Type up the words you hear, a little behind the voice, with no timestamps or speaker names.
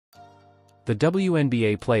The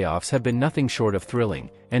WNBA playoffs have been nothing short of thrilling,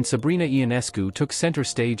 and Sabrina Ionescu took center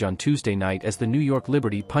stage on Tuesday night as the New York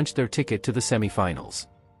Liberty punched their ticket to the semifinals.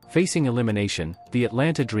 Facing elimination, the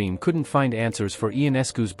Atlanta Dream couldn't find answers for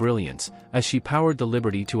Ionescu's brilliance, as she powered the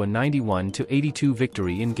Liberty to a 91-82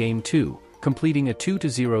 victory in Game 2, completing a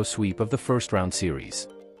 2-0 sweep of the first-round series.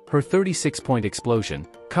 Her 36-point explosion,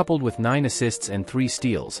 coupled with 9 assists and 3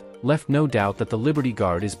 steals, left no doubt that the Liberty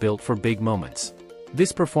guard is built for big moments.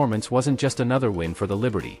 This performance wasn't just another win for the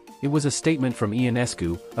Liberty, it was a statement from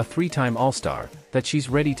Ionescu, a 3-time All-Star, that she's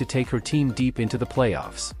ready to take her team deep into the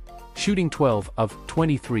playoffs. Shooting 12 of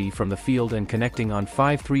 23 from the field and connecting on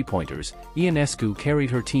 5 three-pointers, Ionescu carried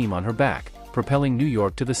her team on her back, propelling New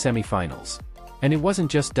York to the semifinals. And it wasn't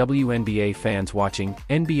just WNBA fans watching,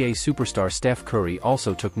 NBA superstar Steph Curry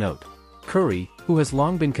also took note. Curry, who has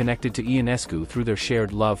long been connected to Ionescu through their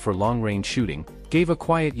shared love for long-range shooting, gave a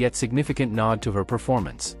quiet yet significant nod to her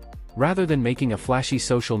performance. Rather than making a flashy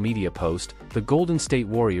social media post, the Golden State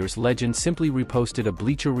Warriors legend simply reposted a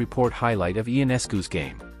Bleacher Report highlight of Ionescu's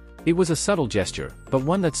game. It was a subtle gesture, but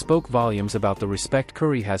one that spoke volumes about the respect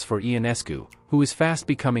Curry has for Ionescu, who is fast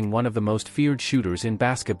becoming one of the most feared shooters in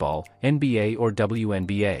basketball, NBA or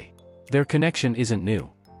WNBA. Their connection isn't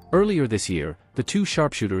new. Earlier this year, the two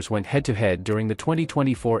sharpshooters went head-to-head during the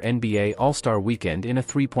 2024 NBA All-Star Weekend in a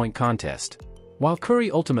three-point contest. While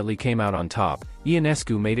Curry ultimately came out on top,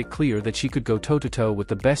 Ionescu made it clear that she could go toe-to-toe with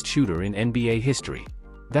the best shooter in NBA history.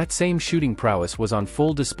 That same shooting prowess was on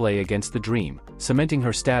full display against the Dream, cementing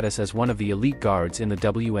her status as one of the elite guards in the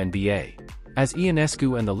WNBA. As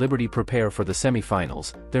Ionescu and the Liberty prepare for the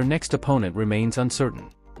semifinals, their next opponent remains uncertain.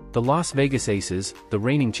 The Las Vegas Aces, the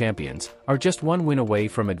reigning champions, are just one win away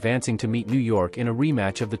from advancing to meet New York in a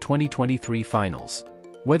rematch of the 2023 finals.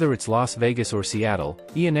 Whether it's Las Vegas or Seattle,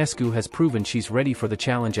 Ionescu has proven she's ready for the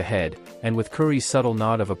challenge ahead, and with Curry's subtle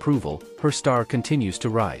nod of approval, her star continues to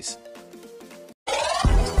rise.